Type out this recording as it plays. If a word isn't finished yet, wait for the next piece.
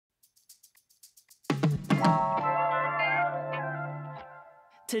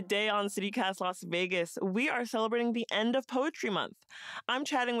Today on CityCast Las Vegas, we are celebrating the end of Poetry Month. I'm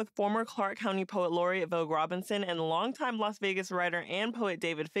chatting with former Clark County Poet Laureate Vogue Robinson and longtime Las Vegas writer and poet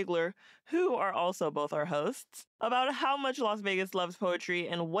Dayvid Figler, who are also both our hosts, about how much Las Vegas loves poetry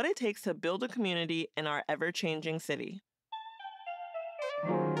and what it takes to build a community in our ever-changing city.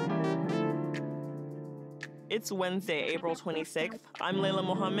 It's Wednesday, April 26th. I'm Layla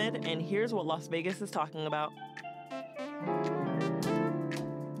Muhammad, and here's what Las Vegas is talking about.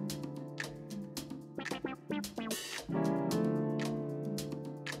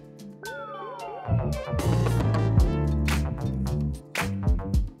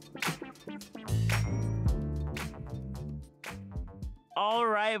 All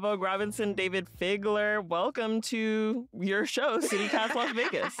right, Vogue Robinson, Dayvid Figler, welcome to your show, CityCast Las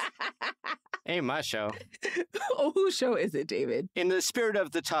Vegas. Hey, my show. Oh, whose show is it, David? In the spirit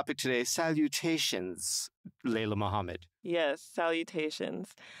of the topic today, salutations, Layla Muhammad. Yes, salutations.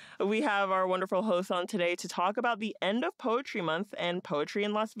 We have our wonderful host on today to talk about the end of Poetry Month and poetry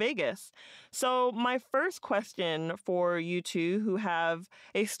in Las Vegas. So my first question for you two who have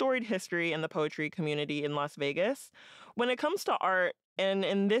a storied history in the poetry community in Las Vegas, when it comes to art, and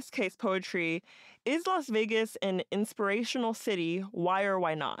in this case poetry, is Las Vegas an inspirational city? Why or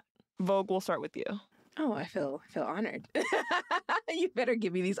why not? Vogue, we'll start with you. Oh, I feel honored. You better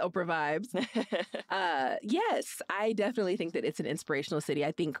give me these Oprah vibes. Yes, I definitely think that it's an inspirational city.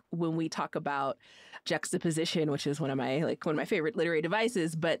 I think when we talk about juxtaposition, which is one of my favorite literary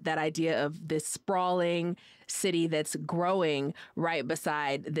devices, but that idea of this sprawling city that's growing right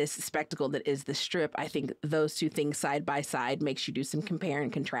beside this spectacle that is the Strip, I think those two things side by side makes you do some compare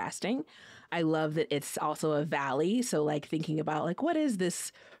and contrasting. I love that it's also a valley. So like thinking about like, what is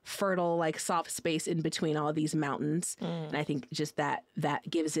this fertile, like soft space in between all these mountains? And I think just that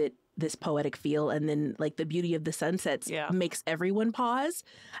gives it this poetic feel. And then like the beauty of the sunsets makes everyone pause.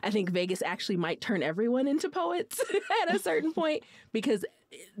 I think Vegas actually might turn everyone into poets at a certain point, because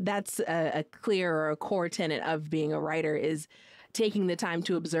that's a clear or a core tenet of being a writer, is taking the time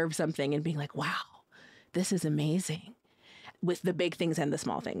to observe something and being like, wow, this is amazing, with the big things and the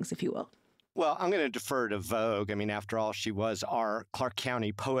small things, if you will. Well, I'm going to defer to Vogue. I mean, after all, she was our Clark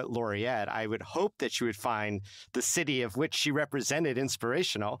County Poet Laureate. I would hope that she would find the city of which she represented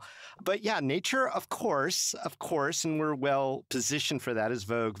inspirational. But yeah, nature, of course, and we're well positioned for that, as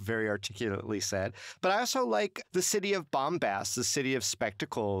Vogue very articulately said. But I also like the city of bombast, the city of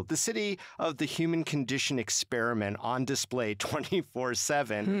spectacle, the city of the human condition experiment on display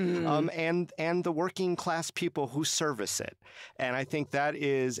 24/7, and the working class people who service it. And I think that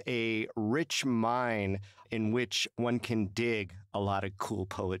is a rich mine in which one can dig a lot of cool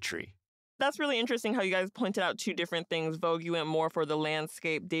poetry. That's really interesting how you guys pointed out two different things. Vogue, you went more for the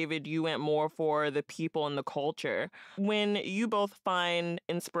landscape. Dayvid, you went more for the people and the culture. When you both find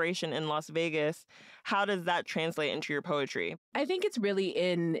inspiration in Las Vegas, how does that translate into your poetry? I think it's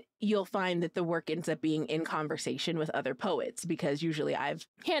really you'll find that the work ends up being in conversation with other poets, because usually I've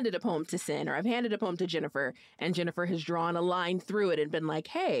handed a poem to Sin or I've handed a poem to Jennifer, and Jennifer has drawn a line through it and been like,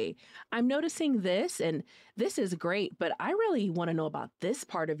 hey, I'm noticing this and this is great, but I really want to know about this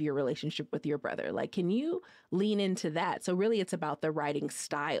part of your relationship with your brother. Like, can you lean into that? So really it's about the writing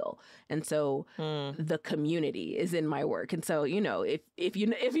style. And so the community is in my work. And so, you know, if you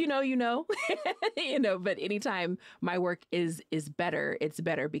know, you know, you know, but anytime my work is better, it's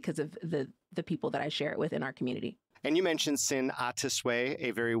better because of the people that I share it with in our community. And you mentioned Sin Atiswe,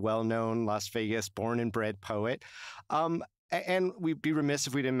 a very well-known Las Vegas born and bred poet. And we'd be remiss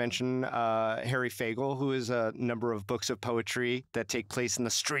if we didn't mention Harry Fagel, who has a number of books of poetry that take place in the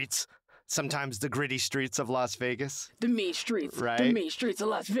streets, sometimes the gritty streets of Las Vegas. The mean streets. Right? The mean streets of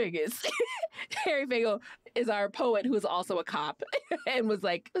Las Vegas. Harry Fagel is our poet who is also a cop and was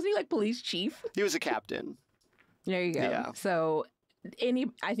he like police chief? He was a captain. There you go. Yeah. So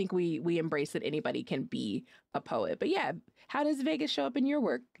I think we embrace that anybody can be a poet. But yeah, how does Vegas show up in your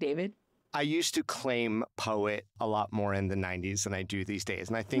work, Dayvid? I used to claim poet a lot more in the 90s than I do these days.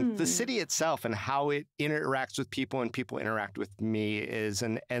 And I think the city itself and how it interacts with people and people interact with me is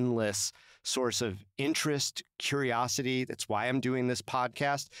an endless source of interest, curiosity. That's why I'm doing this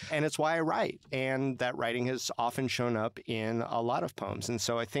podcast. And it's why I write. And that writing has often shown up in a lot of poems. And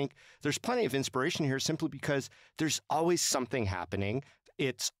so I think there's plenty of inspiration here simply because there's always something happening.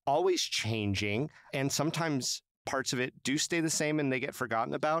 It's always changing. And sometimes parts of it do stay the same and they get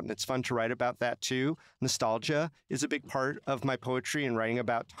forgotten about, and it's fun to write about that too. Nostalgia is a big part of my poetry, and writing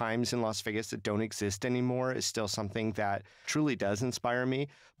about times in Las Vegas that don't exist anymore is still something that truly does inspire me.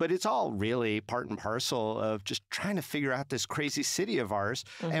 But it's all really part and parcel of just trying to figure out this crazy city of ours,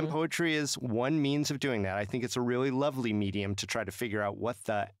 and poetry is one means of doing that. I think it's a really lovely medium to try to figure out what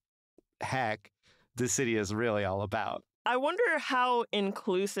the heck the city is really all about. I wonder how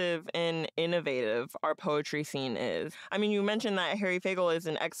inclusive and innovative our poetry scene is. I mean, you mentioned that Harry Fagel is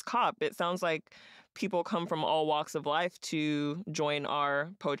an ex-cop. It sounds like people come from all walks of life to join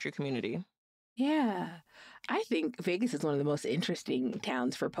our poetry community. Yeah. I think Vegas is one of the most interesting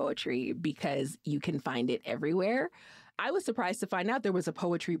towns for poetry because you can find it everywhere. I was surprised to find out there was a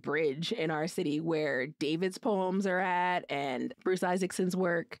poetry bridge in our city where David's poems are at, and Bruce Isaacson's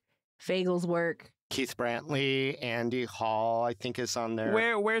work, Fagel's work. Keith Brantley, Andy Hall, I think, is on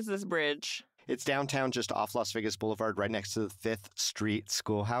there. Where's this bridge? It's downtown, just off Las Vegas Boulevard, right next to the 5th Street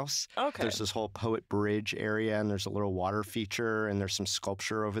Schoolhouse. Okay. There's this whole poet bridge area, and there's a little water feature, and there's some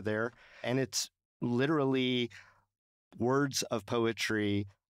sculpture over there. And it's literally words of poetry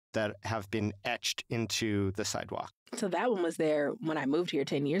that have been etched into the sidewalk. So that one was there when I moved here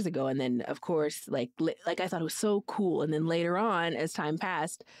 10 years ago. And then, of course, like I thought it was so cool. And then later on, as time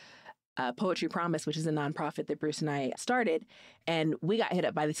passed, Poetry Promise, which is a nonprofit that Bruce and I started, and we got hit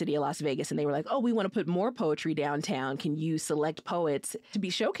up by the city of Las Vegas, and they were like, oh, we want to put more poetry downtown. Can you select poets to be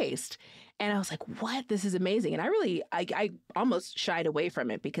showcased? And I was like, what? This is amazing. And I almost shied away from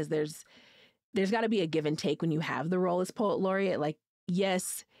it because there's got to be a give and take when you have the role as poet laureate. Like,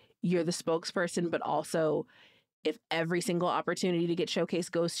 yes, you're the spokesperson, but also if every single opportunity to get showcased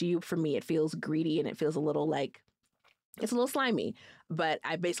goes to you, for me, it feels greedy and it feels a little like, it's a little slimy. But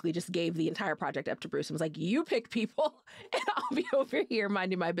I basically just gave the entire project up to Bruce and was like, you pick people and I'll be over here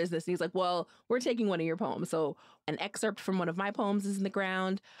minding my business. And he's like, well, we're taking one of your poems. So an excerpt from one of my poems is in the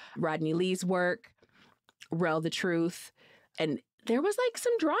ground, Rodney Lee's work, Rel the Truth. And there was like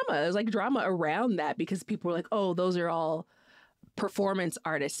some drama. It was like drama around that because people were like, oh, those are all performance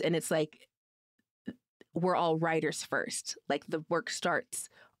artists. And it's like, we're all writers first. Like the work starts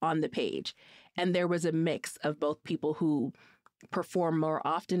on the page. And there was a mix of both people who perform more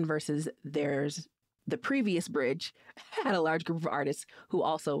often versus there's the previous bridge had a large group of artists who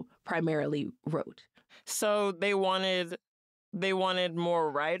also primarily wrote. So they wanted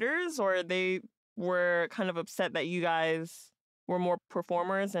more writers, or they were kind of upset that you guys were more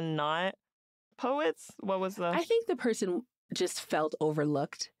performers and not poets? What was the... I think the person just felt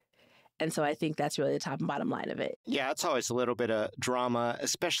overlooked. And so I think that's really the top and bottom line of it. Yeah, it's always a little bit of drama,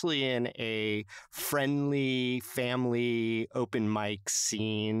 especially in a friendly, family, open mic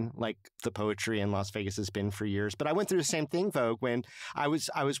scene like the poetry in Las Vegas has been for years. But I went through the same thing, Vogue, when I was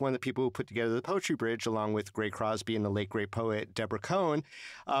one of the people who put together the Poetry Bridge along with Gray Crosby and the late great poet Deborah Cohn.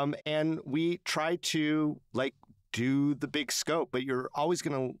 And we tried to do the big scope, but you're always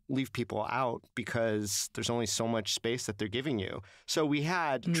going to leave people out because there's only so much space that they're giving you. So we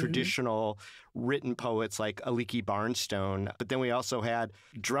had traditional written poets like Aliki Barnstone, but then we also had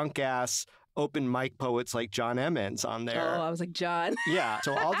drunk-ass open mic poets like John Emmons on there. Oh, I was like, John. Yeah.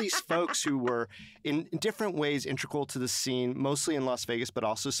 So all these folks who were in different ways integral to the scene, mostly in Las Vegas, but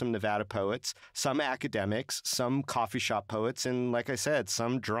also some Nevada poets, some academics, some coffee shop poets, and like I said,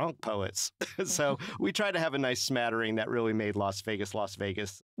 some drunk poets. So we tried to have a nice smattering that really made Las Vegas, Las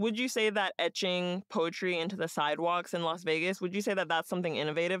Vegas. Would you say that etching poetry into the sidewalks in Las Vegas, would you say that that's something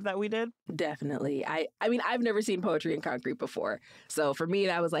innovative that we did? Definitely. I mean, I've never seen poetry in concrete before. So for me,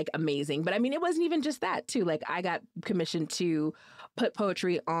 that was like amazing. But I mean, it wasn't even just that too. Like I got commissioned to put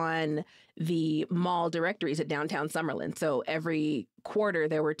poetry on the mall directories at downtown Summerlin. So every quarter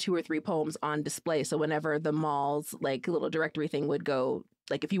there were 2 or 3 poems on display. So whenever the mall's like little directory thing would go,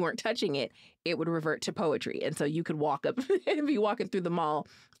 like if you weren't touching it, it would revert to poetry. And so you could walk up and be walking through the mall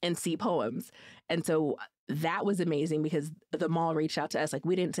and see poems. And so that was amazing because the mall reached out to us. Like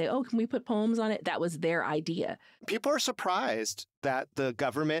we didn't say, oh, can we put poems on it? That was their idea. People are surprised that the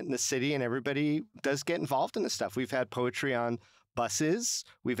government and the city and everybody does get involved in this stuff. We've had poetry on buses.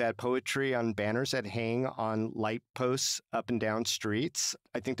 We've had poetry on banners that hang on light posts up and down streets.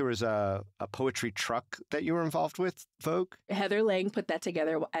 I think there was a poetry truck that you were involved with, Vogue. Heather Lang put that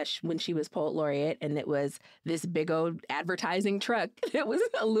together when she was poet laureate, and it was this big old advertising truck that was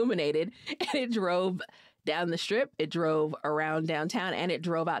illuminated, and it drove down the strip, it drove around downtown, and it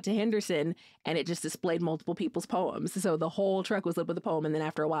drove out to Henderson, and it just displayed multiple people's poems. So the whole truck was lit with a poem, and then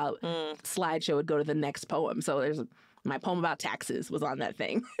after a while, slideshow would go to the next poem. So there's my poem about taxes was on that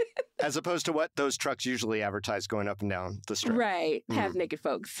thing. As opposed to what those trucks usually advertise going up and down the strip. Right. Half naked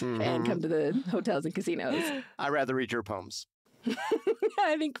folks and come to the hotels and casinos. I'd rather read your poems.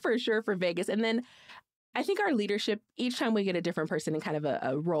 I think for sure for Vegas. And then I think our leadership, each time we get a different person in kind of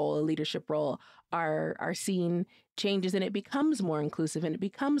a role, a leadership role, our scene changes and it becomes more inclusive and it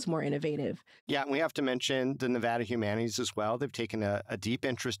becomes more innovative. Yeah, and we have to mention the Nevada Humanities as well. They've taken a deep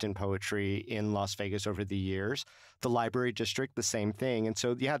interest in poetry in Las Vegas over the years. The Library District, the same thing. And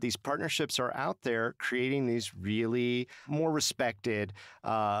so, yeah, these partnerships are out there creating these really more respected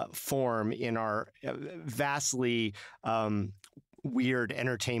form in our vastly weird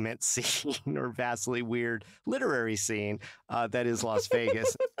entertainment scene or vastly weird literary scene that is Las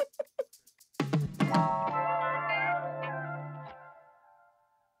Vegas.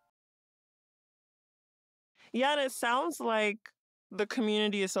 Yeah, and it sounds like the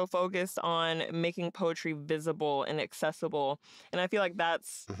community is so focused on making poetry visible and accessible. And I feel like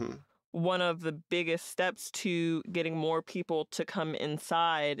that's one of the biggest steps to getting more people to come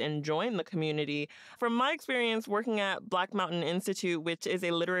inside and join the community. From my experience working at Black Mountain Institute, which is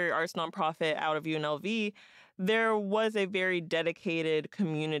a literary arts nonprofit out of UNLV, there was a very dedicated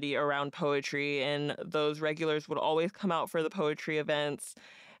community around poetry, and those regulars would always come out for the poetry events.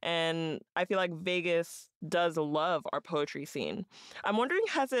 And I feel like Vegas does love our poetry scene. I'm wondering,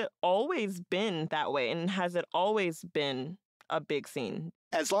 has it always been that way? And has it always been a big scene?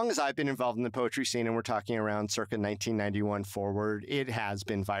 As long as I've been involved in the poetry scene, and we're talking around circa 1991 forward, it has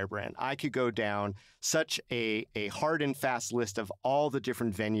been vibrant. I could go down such a hard and fast list of all the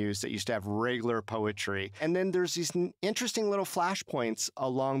different venues that used to have regular poetry. And then there's these interesting little flashpoints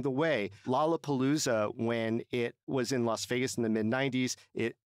along the way. Lollapalooza, when it was in Las Vegas in the mid-90s,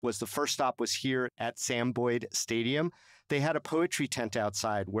 the first stop was here at Sam Boyd Stadium. They had a poetry tent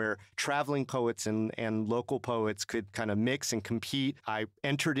outside where traveling poets and local poets could kind of mix and compete. I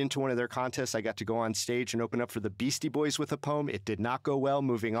entered into one of their contests. I got to go on stage and open up for the Beastie Boys with a poem. It did not go well.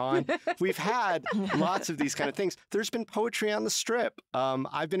 Moving on. We've had lots of these kind of things. There's been poetry on the Strip.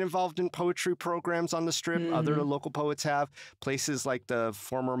 I've been involved in poetry programs on the Strip. Other local poets have. Places like the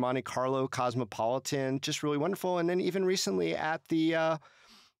former Monte Carlo Cosmopolitan, just really wonderful. And then even recently at the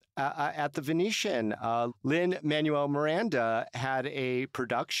Venetian, Lin-Manuel Miranda had a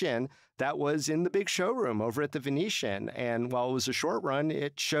production that was in the big showroom over at the Venetian. And while it was a short run,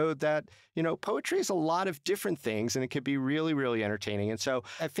 it showed that, poetry is a lot of different things and it could be really, really entertaining. And so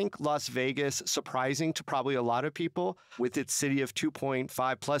I think Las Vegas, surprising to probably a lot of people, with its city of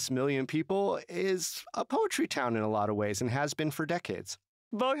 2.5 plus million people, is a poetry town in a lot of ways and has been for decades.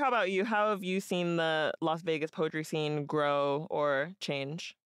 Vogue, how about you? How have you seen the Las Vegas poetry scene grow or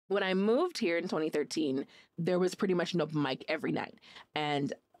change? When I moved here in 2013, there was pretty much an open mic every night.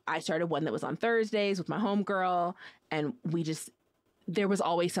 And I started one that was on Thursdays with my homegirl. And there was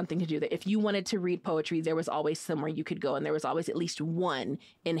always something to do. That if you wanted to read poetry, there was always somewhere you could go. And there was always at least one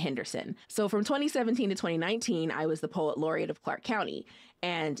in Henderson. So from 2017 to 2019, I was the poet laureate of Clark County.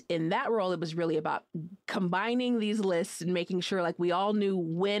 And in that role, it was really about combining these lists and making sure like we all knew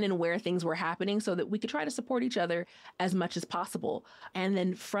when and where things were happening so that we could try to support each other as much as possible. And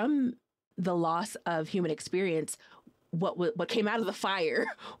then from the loss of human experience, what came out of the fire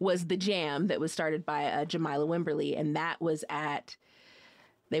was the jam that was started by Jamila Wimberly. And that was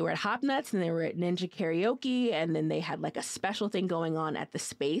they were at Hop Nuts and they were at Ninja Karaoke. And then they had like a special thing going on at the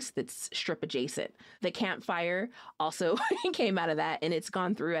Space that's Strip adjacent. The Campfire also came out of that. And it's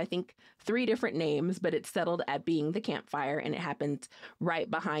gone through, I think, 3 different names, but it's settled at being the Campfire. And it happened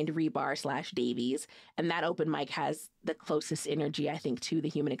right behind Rebar/Davies. And that open mic has the closest energy, I think, to the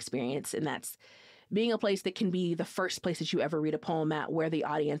human experience. And that's being a place that can be the first place that you ever read a poem at, where the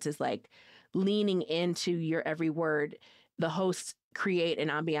audience is like leaning into your every word. The hosts create an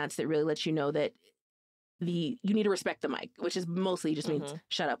ambiance that really lets you know that you need to respect the mic, which is mostly just means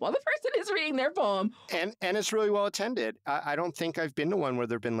shut up while the person is reading their poem. And it's really well attended. I don't think I've been to one where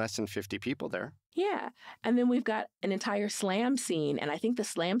there have been less than 50 people there. Yeah. And then we've got an entire slam scene. And I think the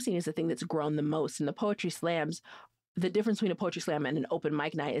slam scene is the thing that's grown the most. And the poetry slams, the difference between a poetry slam and an open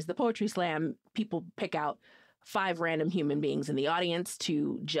mic night is the poetry slam, people pick out 5 random human beings in the audience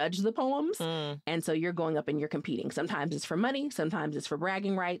to judge the poems. And so you're going up and you're competing. Sometimes it's for money. Sometimes it's for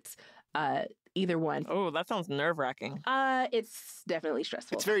bragging rights. Either one. Oh, that sounds nerve-wracking. It's definitely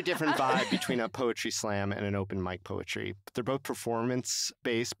stressful. It's a very different vibe between a poetry slam and an open mic poetry. They're both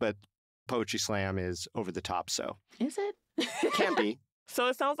performance-based, but poetry slam is over the top, so. Is it? Can be. So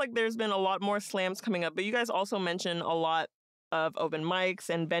it sounds like there's been a lot more slams coming up, but you guys also mentioned a lot of open mics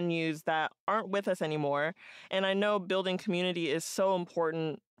and venues that aren't with us anymore. And I know building community is so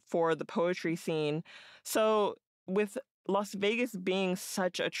important for the poetry scene. So with Las Vegas being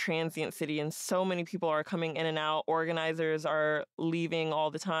such a transient city and so many people are coming in and out, organizers are leaving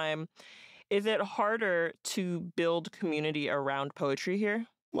all the time, is it harder to build community around poetry here?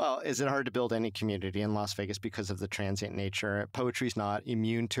 Well, is it hard to build any community in Las Vegas because of the transient nature? Poetry's not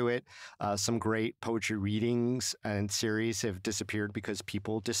immune to it. Some great poetry readings and series have disappeared because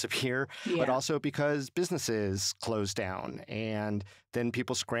people disappear, but also because businesses close down. And then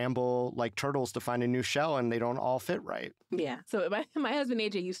people scramble like turtles to find a new shell and they don't all fit right. Yeah. So my husband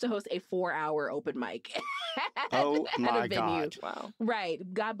AJ used to host a 4-hour open mic. Oh at my a venue. God. Wow. Right.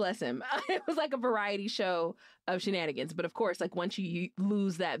 God bless him. It was like a variety show of shenanigans. But of course, like once you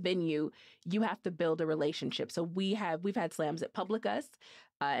lose that venue, you have to build a relationship. So we've had slams at Publicus,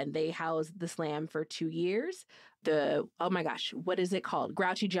 and they housed the slam for 2 years. Oh my gosh, what is it called?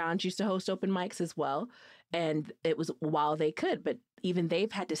 Grouchy John's used to host open mics as well. And it was while they could, but even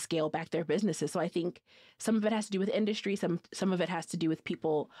they've had to scale back their businesses. So I think some of it has to do with industry, some of it has to do with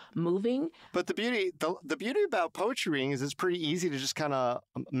people moving. But the beauty about poetry reading is it's pretty easy to just kind of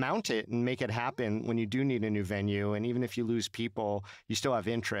mount it and make it happen when you do need a new venue. And even if you lose people, you still have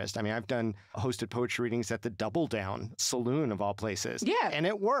interest. I mean, I've hosted poetry readings at the Double Down Saloon of all places. Yeah. And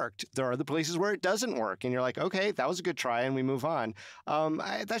it worked. There are the places where it doesn't work. And you're like, okay, that was a good try, and we move on.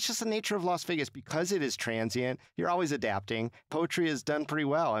 That's just the nature of Las Vegas. Because it is transient, you're always adapting. Poetry is done pretty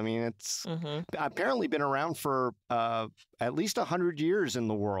well. I mean, it's apparently been around for at least 100 years in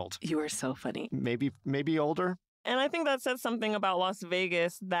the world. You are so funny. Maybe older. And I think that says something about Las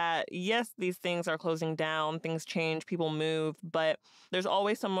Vegas that, yes, these things are closing down, things change, people move, but there's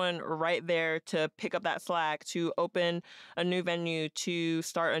always someone right there to pick up that slack, to open a new venue, to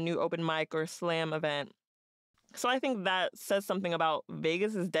start a new open mic or slam event. So I think that says something about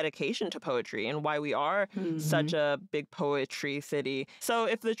Vegas's dedication to poetry and why we are such a big poetry city. So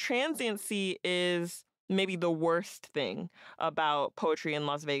if the transiency is maybe the worst thing about poetry in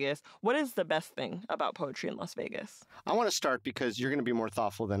Las Vegas, what is the best thing about poetry in Las Vegas? I want to start because you're going to be more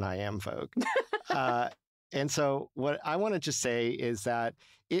thoughtful than I am, Vogue. And so what I want to just say is that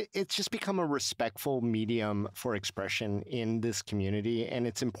it's just become a respectful medium for expression in this community, and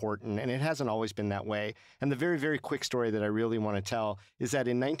it's important, and it hasn't always been that way. And the very, very quick story that I really want to tell is that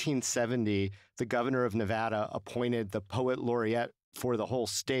in 1970, the governor of Nevada appointed the poet laureate for the whole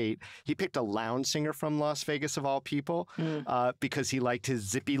state. He picked a lounge singer from Las Vegas, of all people, because he liked his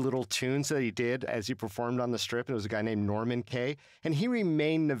zippy little tunes that he did as he performed on the Strip. It was a guy named Norman Kay. And he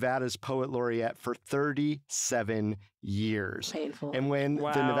remained Nevada's poet laureate for 37 years. Painful. And when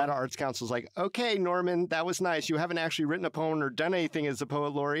the Nevada Arts Council was like, okay, Norman, that was nice. You haven't actually written a poem or done anything as a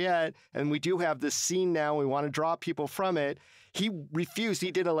poet laureate. And we do have this scene now. We want to draw people from it. He refused. He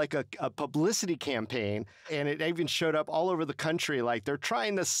did a publicity campaign, and it even showed up all over the country. Like, they're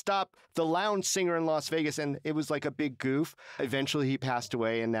trying to stop the lounge singer in Las Vegas, and it was like a big goof. Eventually, he passed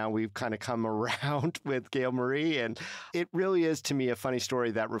away, and now we've kind of come around with Gail Marie. And it really is, to me, a funny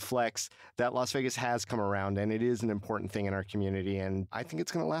story that reflects that Las Vegas has come around, and it is an important thing in our community. And I think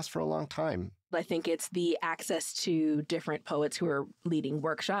it's going to last for a long time. I think it's the access to different poets who are leading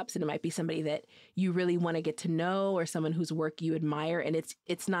workshops, and it might be somebody that you really want to get to know or someone whose work you admire, and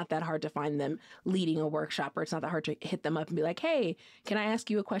it's not that hard to find them leading a workshop, or it's not that hard to hit them up and be like, hey, can I ask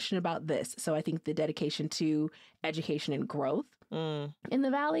you a question about this? So I think the dedication to education and growth in the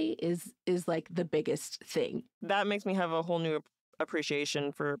Valley is like the biggest thing. That makes me have a whole new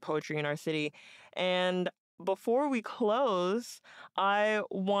appreciation for poetry in our city. And before we close, I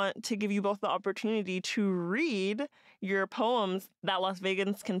want to give you both the opportunity to read your poems that Las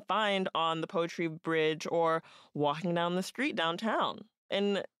Vegans can find on the Poetry Bridge or walking down the street downtown,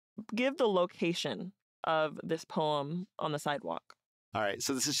 and give the location of this poem on the sidewalk. All right,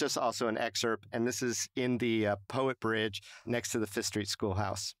 so this is just also an excerpt, and this is in the Poet Bridge next to the Fifth Street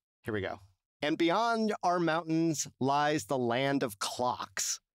Schoolhouse. Here we go. And beyond our mountains lies the land of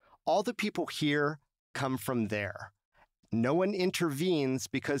clocks. All the people here come from there. No one intervenes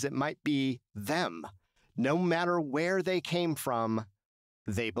because it might be them. No matter where they came from,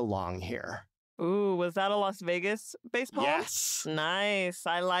 they belong here. Ooh, was that a Las Vegas-based poem? Yes. Nice.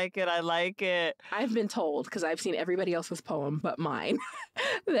 I like it. I like it. I've been told, because I've seen everybody else's poem but mine,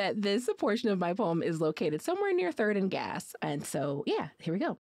 that this portion of my poem is located somewhere near 3rd and Gas. And so, yeah, here we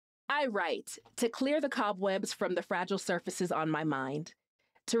go. I write to clear the cobwebs from the fragile surfaces on my mind,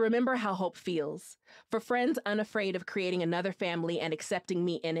 to remember how hope feels, for friends unafraid of creating another family and accepting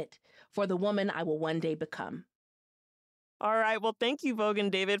me in it, for the woman I will one day become. All right. Well, thank you, Vogue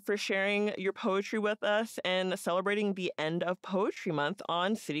and Dayvid, for sharing your poetry with us and celebrating the end of Poetry Month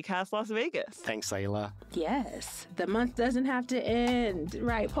on CityCast Las Vegas. Thanks, Layla. Yes, the month doesn't have to end.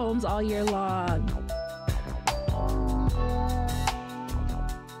 Write poems all year long.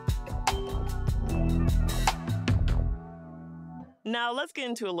 Now let's get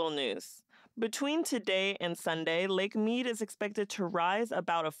into a little news. Between today and Sunday, Lake Mead is expected to rise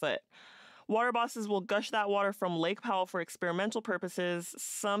about a foot. Water bosses will gush that water from Lake Powell for experimental purposes,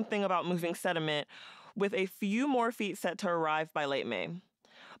 something about moving sediment, with a few more feet set to arrive by late May.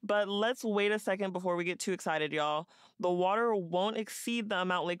 But let's wait a second before we get too excited, y'all. The water won't exceed the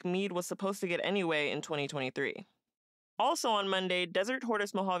amount Lake Mead was supposed to get anyway in 2023. Also on Monday, desert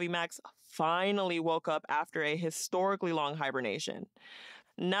tortoise Mojave Max finally woke up after a historically long hibernation.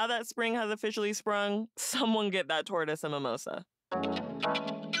 Now that spring has officially sprung, someone get that tortoise a mimosa.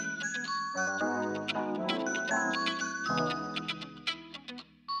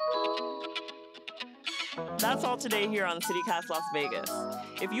 That's all today here on CityCast Las Vegas.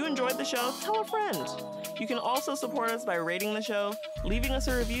 If you enjoyed the show, tell a friend. You can also support us by rating the show, leaving us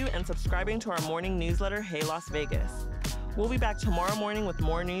a review, and subscribing to our morning newsletter, Hey Las Vegas. We'll be back tomorrow morning with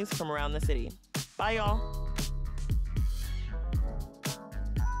more news from around the city. Bye, y'all.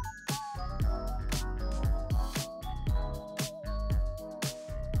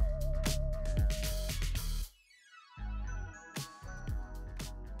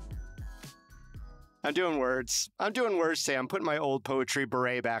 I'm doing words, Sam. I'm putting my old poetry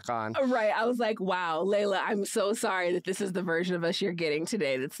beret back on. Right. I was like, wow, Layla, I'm so sorry that this is the version of us you're getting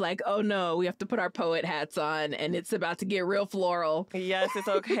today. That's like, oh no, we have to put our poet hats on and it's about to get real floral. Yes, it's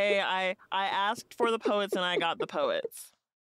okay. I asked for the poets and I got the poets.